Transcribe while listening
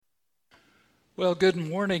Well, good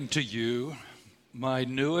morning to you, my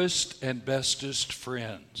newest and bestest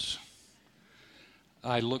friends.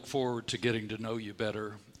 I look forward to getting to know you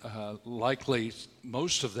better. Likely,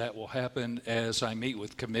 most of that will happen as I meet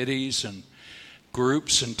with committees and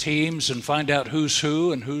groups and teams and find out who's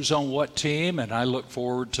who and who's on what team, and I look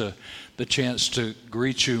forward to the chance to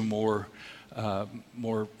greet you more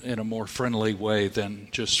in a more friendly way than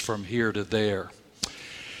just from here to there.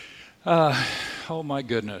 Oh my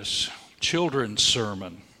goodness. Children's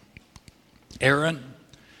sermon. Aaron,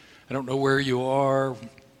 I don't know where you are,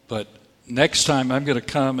 but next time I'm going to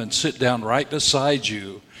come and sit down right beside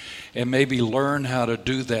you and maybe learn how to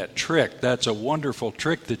do that trick. That's a wonderful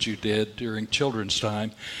trick that you did during children's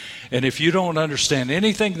time. And if you don't understand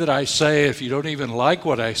anything that I say, if you don't even like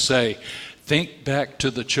what I say, think back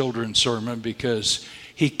to the children's sermon because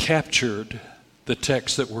he captured the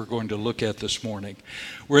text that we're going to look at this morning.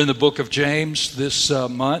 We're in the book of James this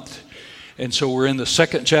month. And so we're in the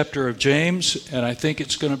second chapter of James, and I think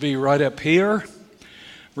it's going to be right up here,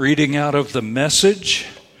 reading out of the Message.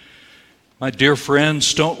 My dear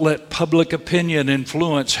friends, don't let public opinion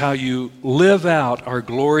influence how you live out our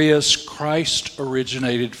glorious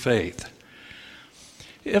Christ-originated faith.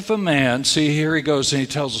 If a man, see here he goes and he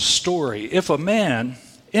tells a story. If a man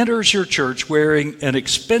enters your church wearing an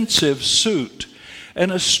expensive suit,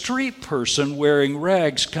 and a street person wearing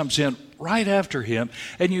rags comes in right after him,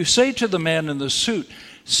 and you say to the man in the suit,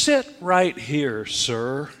 "Sit right here,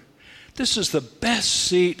 sir. This is the best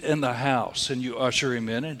seat in the house," and you usher him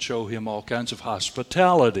in and show him all kinds of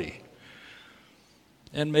hospitality.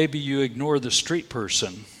 And maybe you ignore the street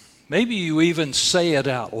person. Maybe you even say it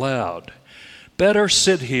out loud. "Better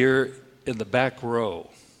sit here in the back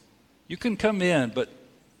row. You can come in, but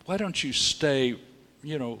why don't you stay,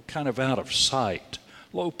 kind of out of sight,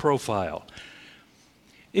 low profile?"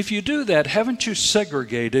 If you do that, haven't you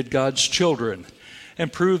segregated God's children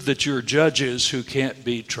and proved that you're judges who can't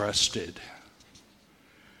be trusted?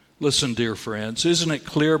 Listen, dear friends, isn't it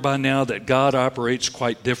clear by now that God operates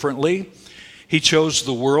quite differently? He chose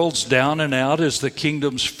the world's down and out as the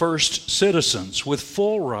kingdom's first citizens with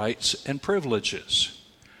full rights and privileges.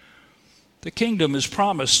 The kingdom is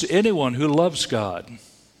promised to anyone who loves God.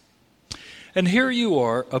 And here you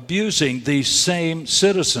are abusing these same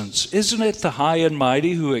citizens. Isn't it the high and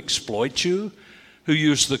mighty who exploit you, who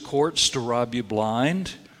use the courts to rob you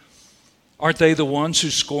blind? Aren't they the ones who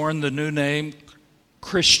scorn the new name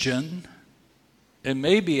Christian and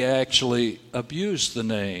maybe actually abuse the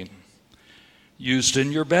name used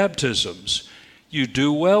in your baptisms? You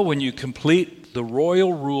do well when you complete the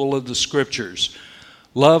royal rule of the Scriptures.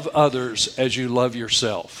 Love others as you love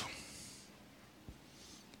yourself.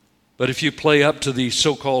 But if you play up to these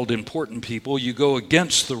so-called important people, you go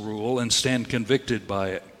against the rule and stand convicted by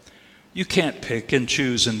it. You can't pick and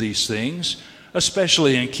choose in these things,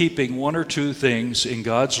 especially in keeping one or two things in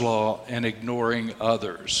God's law and ignoring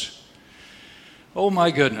others. Oh my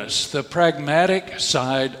goodness, the pragmatic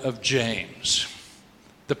side of James.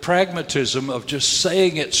 The pragmatism of just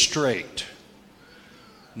saying it straight.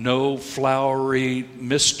 No flowery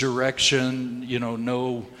misdirection,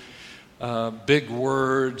 no big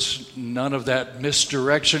words, none of that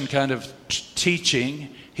misdirection kind of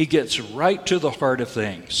teaching. He gets right to the heart of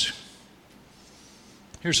things.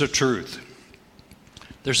 Here's the truth.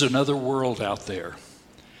 There's another world out there,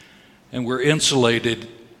 and we're insulated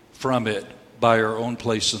from it by our own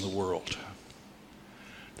place in the world.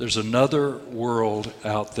 There's another world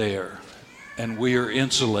out there, and we are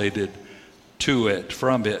insulated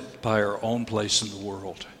from it by our own place in the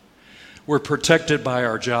world. We're protected by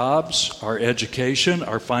our jobs, our education,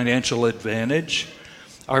 our financial advantage,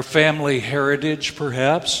 our family heritage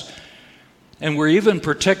perhaps, and we're even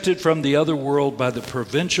protected from the other world by the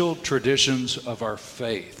provincial traditions of our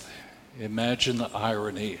faith. Imagine the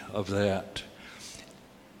irony of that.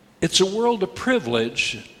 It's a world of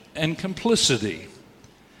privilege and complicity.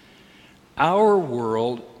 Our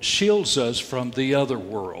world shields us from the other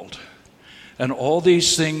world, and all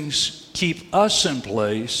these things keep us in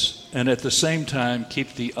place and at the same time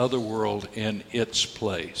keep the other world in its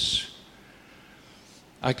place.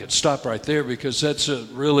 I could stop right there because that's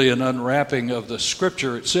really an unwrapping of the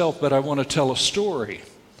Scripture itself, but I want to tell a story.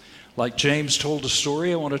 Like James told a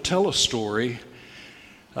story, I want to tell a story.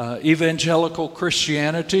 Evangelical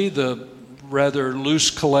Christianity, the rather loose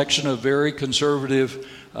collection of very conservative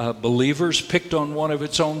believers, picked on one of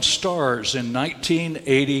its own stars in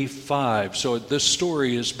 1985. So this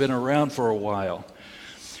story has been around for a while.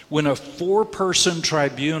 When a 4-person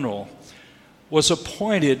tribunal was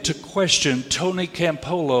appointed to question Tony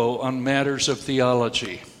Campolo on matters of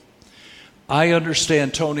theology. I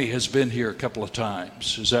understand Tony has been here a couple of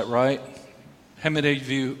times. Is that right? How many of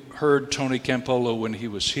you heard Tony Campolo when he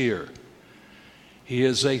was here? He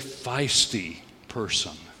is a feisty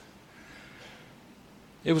person.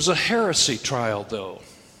 It was a heresy trial, though.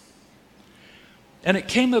 And it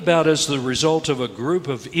came about as the result of a group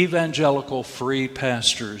of evangelical free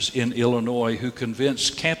pastors in Illinois who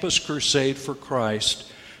convinced Campus Crusade for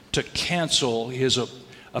Christ to cancel his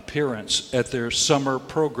appearance at their summer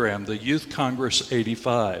program, the Youth Congress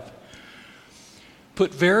 85.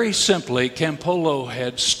 Put very simply, Campolo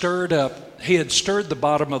had stirred the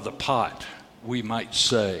bottom of the pot, we might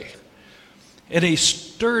say. And he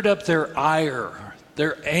stirred up their ire,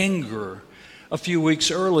 their anger, a few weeks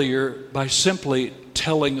earlier by simply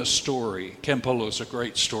telling a story. Campolo's a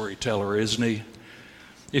great storyteller, isn't he?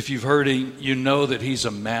 If you've heard him, you know that he's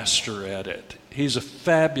a master at it. He's a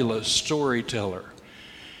fabulous storyteller.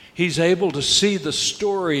 He's able to see the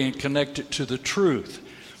story and connect it to the truth.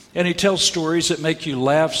 And he tells stories that make you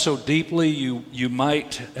laugh so deeply you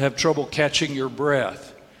might have trouble catching your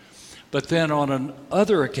breath. But then on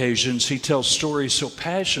other occasions, he tells stories so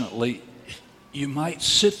passionately you might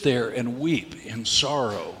sit there and weep in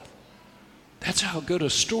sorrow. That's how good a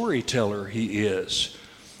storyteller he is.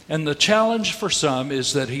 And the challenge for some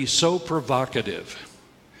is that he's so provocative.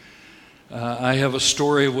 I have a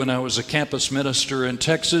story when I was a campus minister in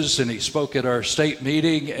Texas, and he spoke at our state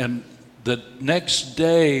meeting, and the next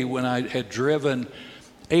day when I had driven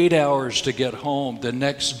 8 hours to get home, the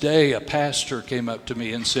next day a pastor came up to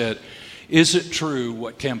me and said, "Is it true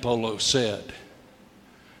what Campolo said?"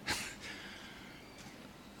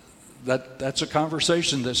 That's a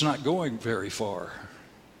conversation that's not going very far.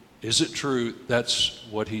 Is it true that's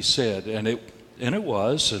what he said? And it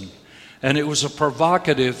was, and it was a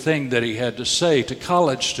provocative thing that he had to say to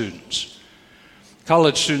college students.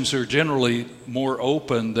 College students are generally more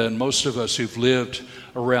open than most of us who've lived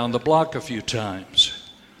around the block a few times.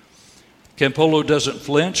 Campolo doesn't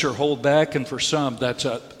flinch or hold back, and for some that's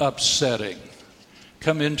upsetting.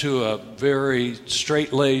 Come into a very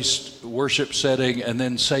straight-laced worship setting and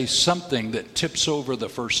then say something that tips over the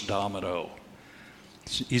first domino.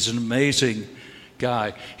 He's an amazing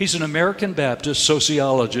guy. He's an American Baptist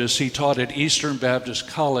sociologist. He taught at Eastern Baptist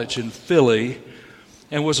College in Philly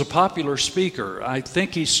and was a popular speaker. I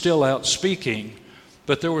think he's still out speaking,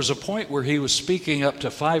 but there was a point where he was speaking up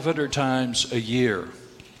to 500 times a year.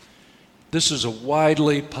 This is a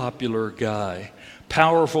widely popular guy.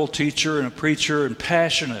 Powerful teacher and a preacher and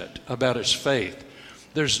passionate about his faith.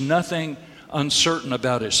 There's nothing uncertain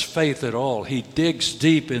about his faith at all. He digs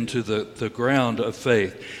deep into the ground of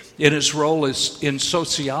faith. In his role in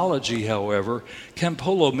sociology, however,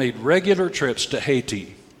 Campolo made regular trips to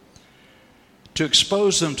Haiti to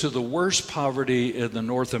expose them to the worst poverty in the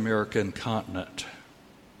North American continent.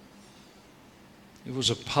 It was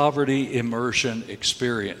a poverty immersion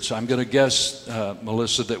experience. I'm going to guess,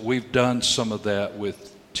 Melissa, that we've done some of that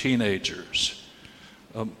with teenagers.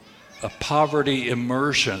 A poverty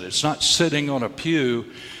immersion. It's not sitting on a pew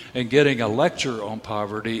and getting a lecture on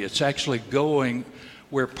poverty. It's actually going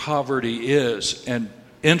where poverty is and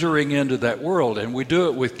entering into that world. And we do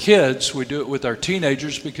it with kids. We do it with our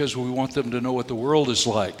teenagers because we want them to know what the world is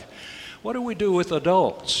like. What do we do with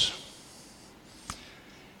adults?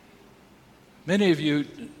 Many of you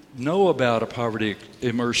know about a poverty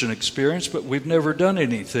immersion experience, but we've never done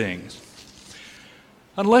anything.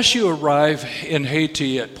 Unless you arrive in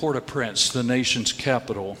Haiti at Port-au-Prince, the nation's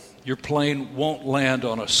capital, your plane won't land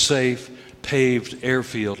on a safe, paved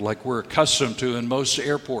airfield like we're accustomed to in most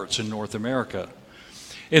airports in North America.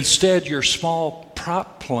 Instead, your small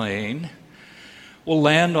prop plane will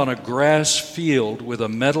land on a grass field with a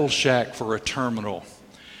metal shack for a terminal.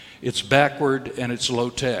 It's backward and it's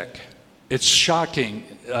low-tech. It's shocking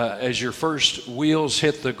as your first wheels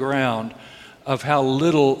hit the ground of how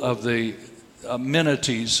little of the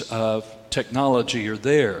amenities of technology are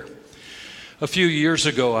there. A few years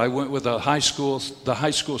ago, I went with the high school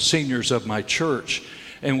seniors of my church,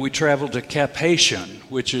 and we traveled to Cap Haitian,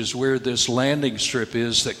 which is where this landing strip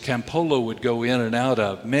is that Campolo would go in and out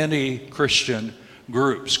of. Many Christian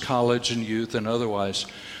groups, college and youth and otherwise,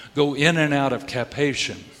 go in and out of Cap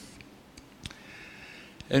Haitian.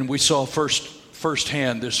 And we saw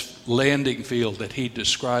firsthand this landing field that he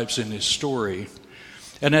describes in his story.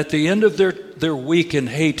 And at the end of their week in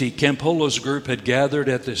Haiti, Campolo's group had gathered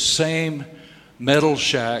at this same metal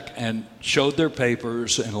shack and showed their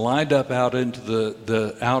papers and lined up out into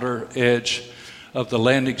the outer edge of the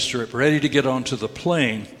landing strip, ready to get onto the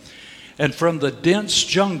plane. And from the dense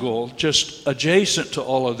jungle just adjacent to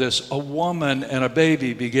all of this, a woman and a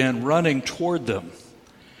baby began running toward them.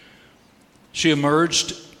 She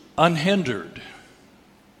emerged unhindered.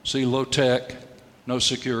 See, low tech, no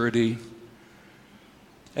security,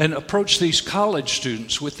 and approached these college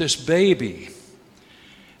students with this baby.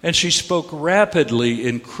 And she spoke rapidly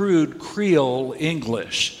in crude Creole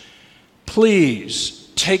English. "Please,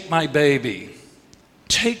 take my baby.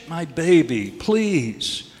 Take my baby,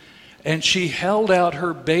 please." And she held out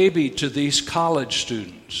her baby to these college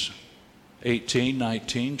students, 18,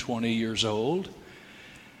 19, 20 years old,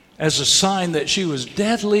 as a sign that she was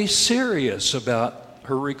deadly serious about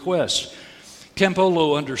her request.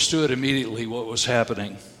 Campolo understood immediately what was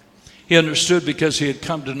happening. He understood because he had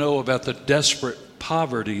come to know about the desperate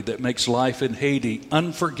poverty that makes life in Haiti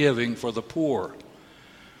unforgiving for the poor.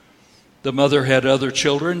 The mother had other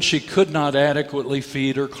children she could not adequately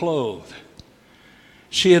feed or clothe.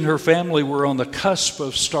 She and her family were on the cusp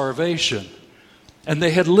of starvation, and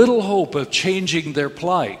they had little hope of changing their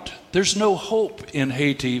plight. There's no hope in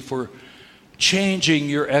Haiti for changing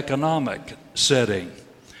your economic setting.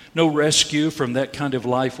 No rescue from that kind of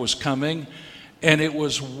life was coming, and it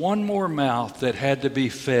was one more mouth that had to be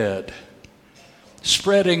fed,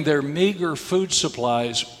 spreading their meager food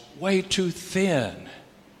supplies way too thin.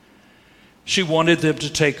 She wanted them to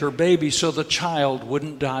take her baby so the child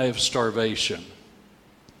wouldn't die of starvation.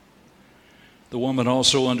 The woman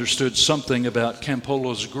also understood something about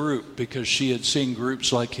Campolo's group because she had seen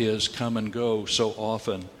groups like his come and go so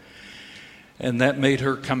often. And that made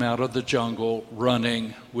her come out of the jungle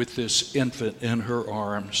running with this infant in her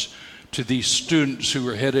arms to these students who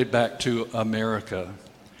were headed back to America.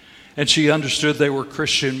 And she understood they were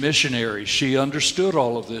Christian missionaries. She understood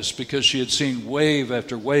all of this because she had seen wave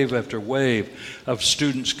after wave after wave of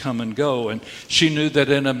students come and go. And she knew that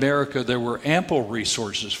in America there were ample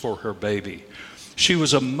resources for her baby. She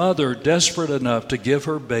was a mother desperate enough to give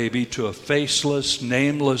her baby to a faceless,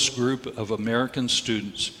 nameless group of American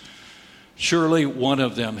students. Surely one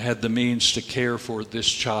of them had the means to care for this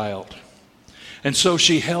child. And so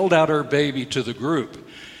she held out her baby to the group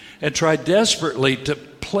and tried desperately to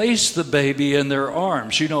place the baby in their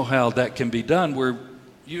arms. You know how that can be done, where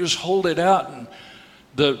you just hold it out and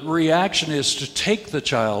the reaction is to take the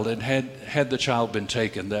child. And had the child been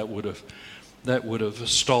taken, that would have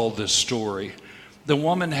stalled this story. The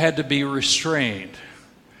woman had to be restrained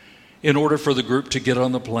in order for the group to get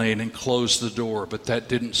on the plane and close the door, but that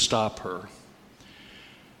didn't stop her.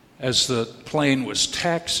 As the plane was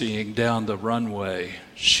taxiing down the runway,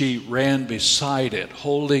 she ran beside it,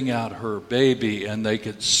 holding out her baby, and they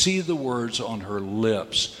could see the words on her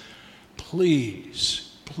lips,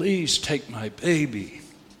 "Please, please take my baby."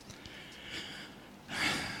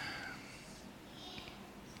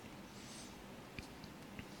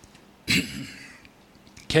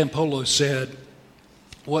 Campolo said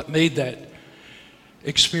what made that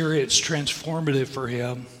experience transformative for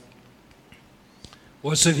him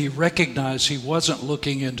was that he recognized he wasn't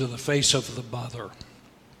looking into the face of the mother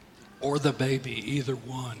or the baby, either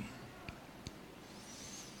one.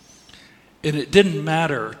 And it didn't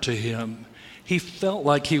matter to him. He felt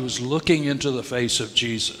like he was looking into the face of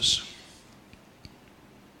Jesus.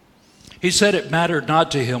 He said it mattered not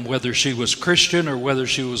to him whether she was Christian or whether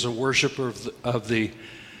she was a worshiper of the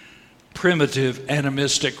primitive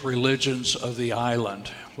animistic religions of the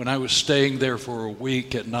island. When I was staying there for a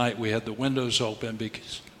week at night, we had the windows open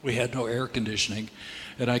because we had no air conditioning,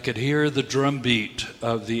 and I could hear the drumbeat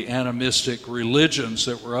of the animistic religions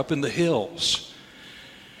that were up in the hills.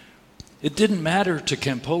 It didn't matter to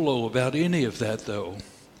Campolo about any of that, though.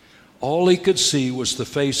 All he could see was the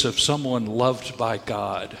face of someone loved by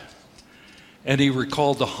God. And he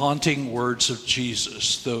recalled the haunting words of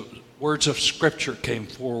Jesus. The words of Scripture came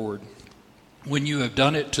forward. "When you have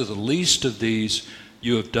done it to the least of these,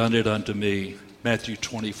 you have done it unto me." Matthew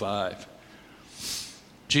 25.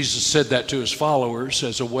 Jesus said that to his followers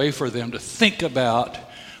as a way for them to think about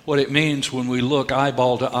what it means when we look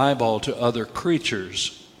eyeball to other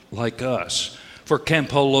creatures like us. For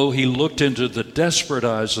Campolo, he looked into the desperate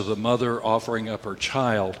eyes of the mother offering up her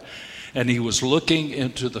child, and he was looking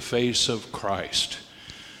into the face of Christ,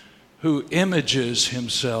 who images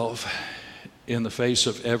himself in the face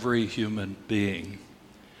of every human being.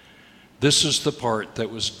 This is the part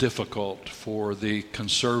that was difficult for the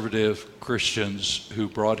conservative Christians who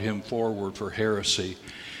brought him forward for heresy.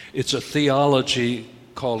 It's a theology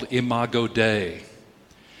called Imago Dei.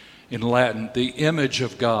 In Latin, the image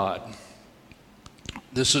of God.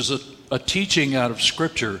 This is a teaching out of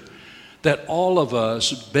Scripture that all of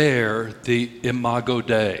us bear the Imago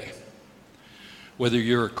Dei. Whether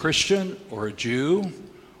you're a Christian or a Jew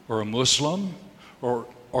or a Muslim or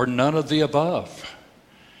none of the above.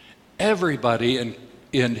 Everybody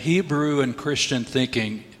in Hebrew and Christian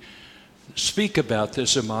thinking speak about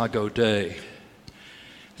this Imago Dei.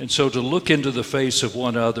 And so to look into the face of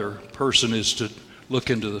one other person is to look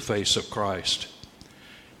into the face of Christ.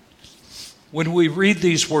 When we read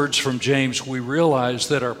these words from James, we realize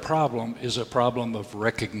that our problem is a problem of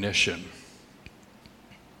recognition.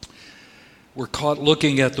 We're caught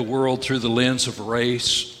looking at the world through the lens of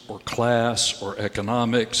race or class or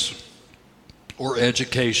economics or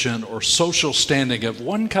education or social standing of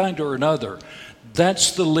one kind or another.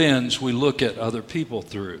 That's the lens we look at other people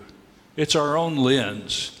through. It's our own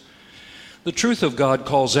lens. The truth of God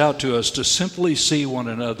calls out to us to simply see one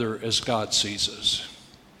another as God sees us.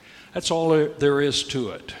 That's all there is to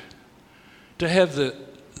it. To have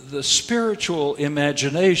the spiritual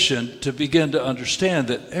imagination to begin to understand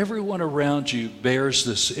that everyone around you bears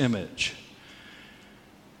this image.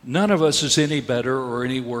 None of us is any better or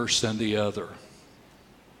any worse than the other.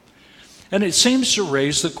 And it seems to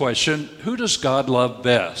raise the question, who does God love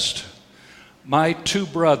best? My two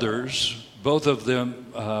brothers, both of them,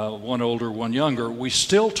 one older, one younger, we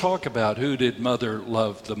still talk about who did Mother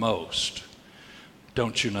love the most.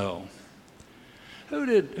 Don't you know? Who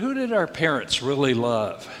did our parents really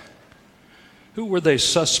love? Who were they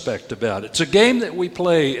suspect about? It's a game that we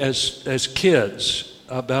play as kids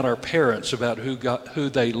about our parents, about who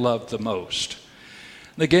they loved the most.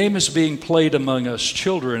 The game is being played among us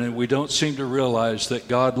children, and we don't seem to realize that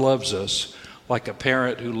God loves us like a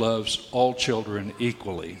parent who loves all children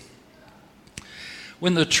equally.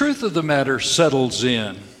 When the truth of the matter settles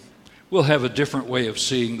in, we'll have a different way of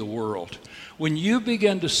seeing the world. When you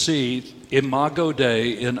begin to see Imago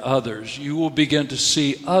Dei in others, you will begin to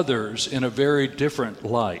see others in a very different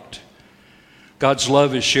light. God's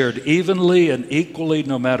love is shared evenly and equally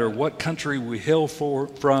no matter what country we hail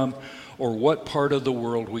from or what part of the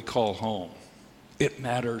world we call home. It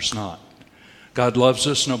matters not. God loves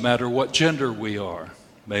us no matter what gender we are,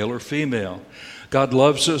 male or female. God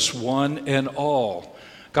loves us one and all.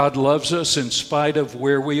 God loves us in spite of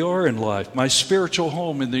where we are in life. My spiritual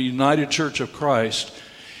home in the United Church of Christ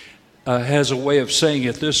has a way of saying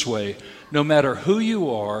it this way: no matter who you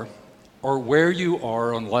are or where you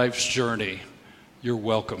are on life's journey, you're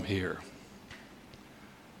welcome here.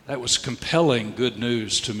 That was compelling good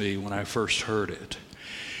news to me when I first heard it.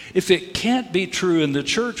 If it can't be true in the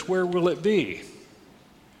church, where will it be?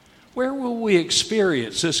 Where will we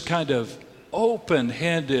experience this kind of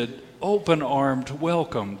open-handed, open-armed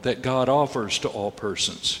welcome that God offers to all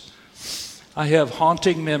persons? I have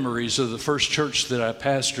haunting memories of the first church that I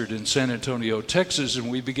pastored in San Antonio, Texas,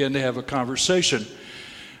 and we began to have a conversation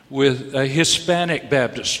with a Hispanic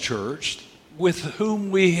Baptist church with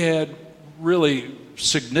whom we had really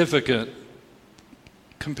significant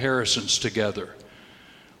comparisons together.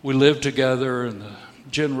 We lived together in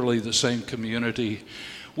generally the same community.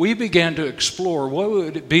 We began to explore what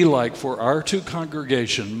would it be like for our two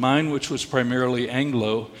congregations, mine which was primarily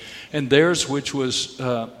Anglo, and theirs which was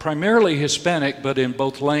primarily Hispanic but in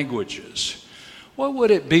both languages. What would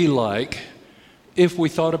it be like if we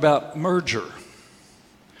thought about merger?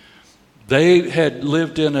 They had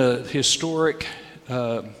lived in a historic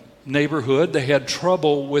neighborhood. They had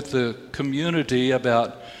trouble with the community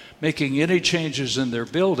about making any changes in their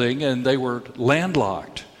building, and they were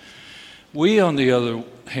landlocked. We, on the other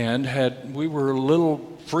hand, we were a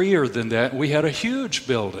little freer than that. We had a huge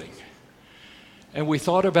building. And we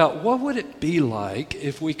thought about what would it be like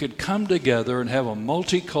if we could come together and have a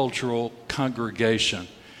multicultural congregation.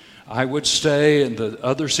 I would stay and the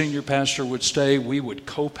other senior pastor would stay. We would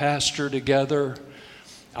co-pastor together.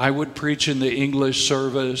 I would preach in the English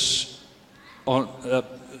service on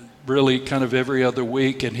really kind of every other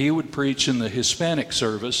week, and he would preach in the Hispanic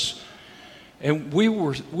service. And we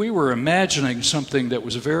were imagining something that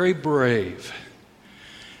was very brave.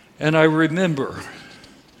 And I remember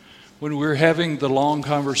when we were having the long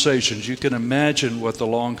conversations, you can imagine what the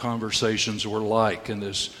long conversations were like in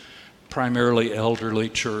this primarily elderly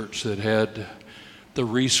church that had the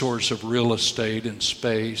resource of real estate and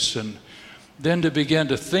space, and then to begin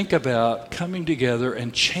to think about coming together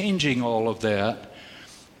and changing all of that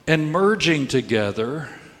and merging together.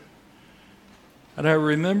 And I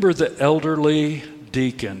remember the elderly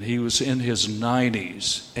deacon, he was in his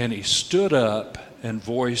 90s, and he stood up and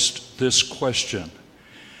voiced this question: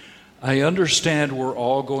 I understand we're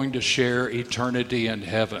all going to share eternity in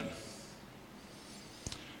heaven,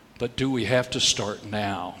 but do we have to start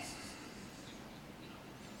now?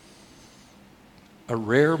 A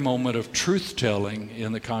rare moment of truth-telling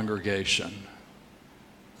in the congregation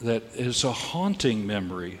that is a haunting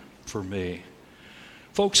memory for me.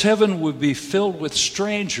 Folks, heaven would be filled with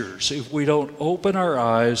strangers if we don't open our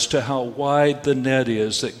eyes to how wide the net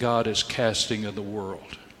is that God is casting in the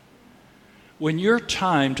world. When your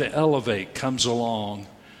time to elevate comes along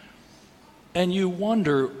and you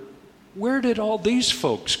wonder, where did all these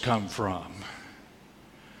folks come from?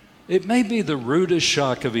 It may be the rudest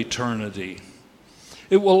shock of eternity.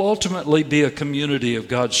 It will ultimately be a community of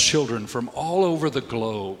God's children from all over the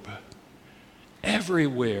globe,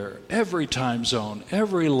 everywhere, every time zone,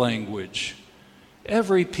 every language,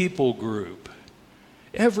 every people group,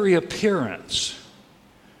 every appearance.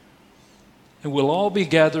 And we'll all be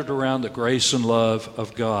gathered around the grace and love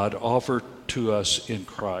of God offered to us in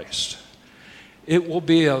Christ. It will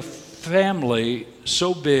be a family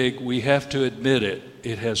so big we have to admit it.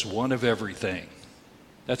 It has one of everything.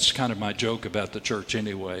 That's kind of my joke about the church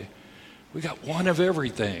anyway. We got one of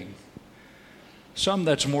everything. Some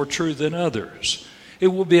that's more true than others. It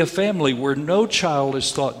will be a family where no child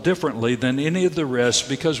is thought differently than any of the rest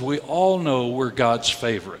because we all know we're God's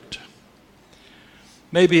favorite.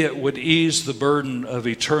 Maybe it would ease the burden of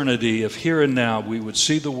eternity if here and now we would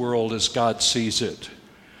see the world as God sees it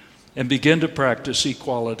and begin to practice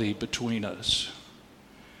equality between us.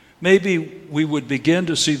 Maybe we would begin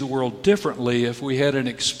to see the world differently if we had an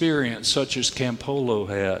experience such as Campolo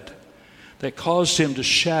had that caused him to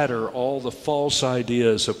shatter all the false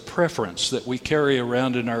ideas of preference that we carry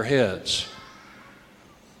around in our heads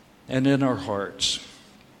and in our hearts.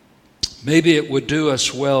 Maybe it would do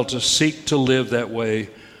us well to seek to live that way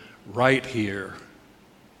right here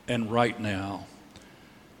and right now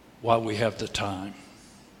while we have the time.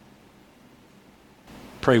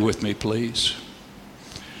 Pray with me, please.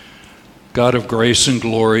 God of grace and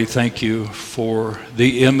glory, thank you for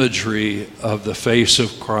the imagery of the face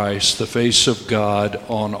of Christ, the face of God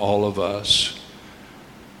on all of us.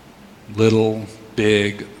 Little,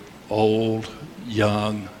 big, old,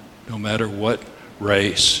 young, no matter what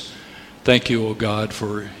race. Thank you, O God,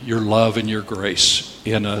 for your love and your grace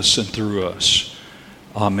in us and through us.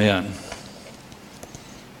 Amen.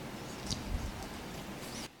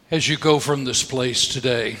 As you go from this place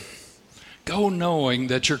today, go knowing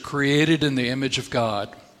that you're created in the image of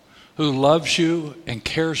God, who loves you and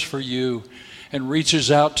cares for you and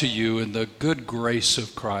reaches out to you in the good grace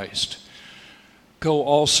of Christ. Go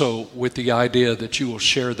also with the idea that you will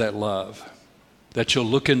share that love, that you'll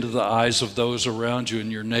look into the eyes of those around you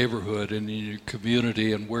in your neighborhood and in your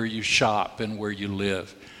community and where you shop and where you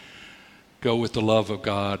live. Go with the love of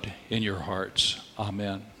God in your hearts.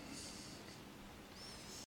 Amen.